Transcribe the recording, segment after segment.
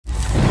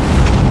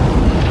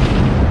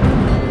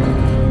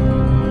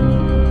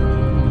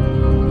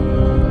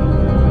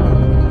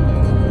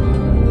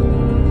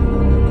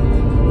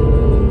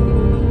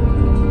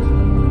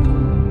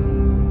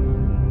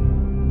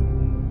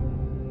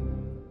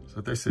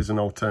this is an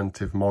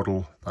alternative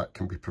model that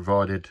can be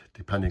provided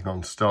depending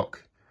on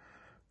stock.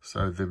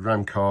 So the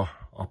RAM car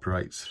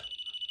operates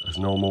as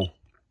normal,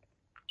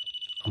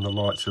 and the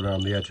lights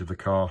around the edge of the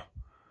car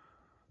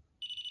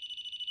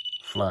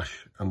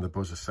flash and the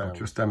buzzer sound. I'll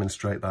just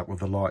demonstrate that with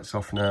the lights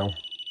off now.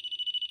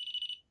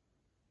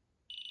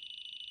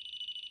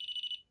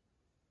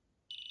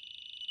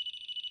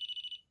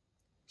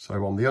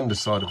 So on the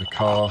underside of the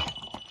car,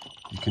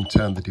 you can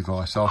turn the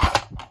device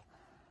off.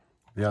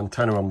 The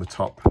antenna on the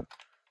top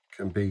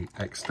can be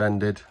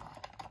extended.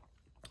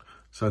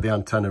 So the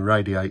antenna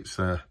radiates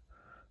an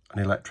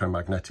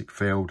electromagnetic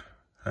field,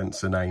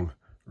 hence the name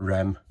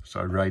REM,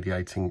 so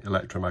radiating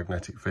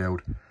electromagnetic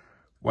field.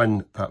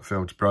 When that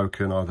field's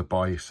broken, either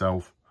by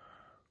yourself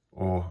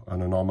or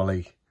an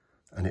anomaly,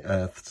 and it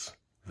earths,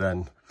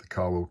 then the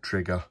car will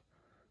trigger,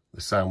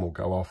 the sound will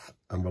go off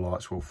and the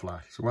lights will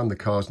flash. So when the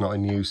car's not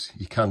in use,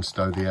 you can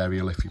stow the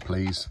aerial if you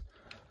please.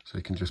 So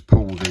you can just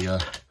pull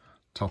the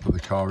top of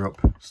the car up,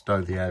 stow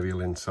the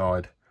aerial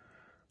inside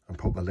and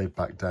put the lid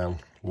back down.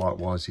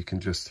 Likewise, you can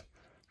just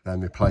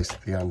then replace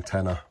the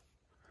antenna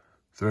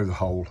through the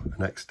hole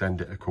and extend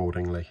it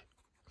accordingly.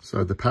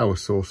 So the power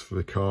source for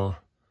the car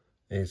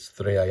is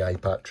 3 AA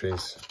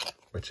batteries,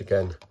 which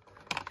again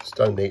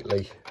stow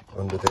neatly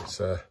under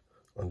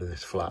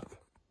this flap.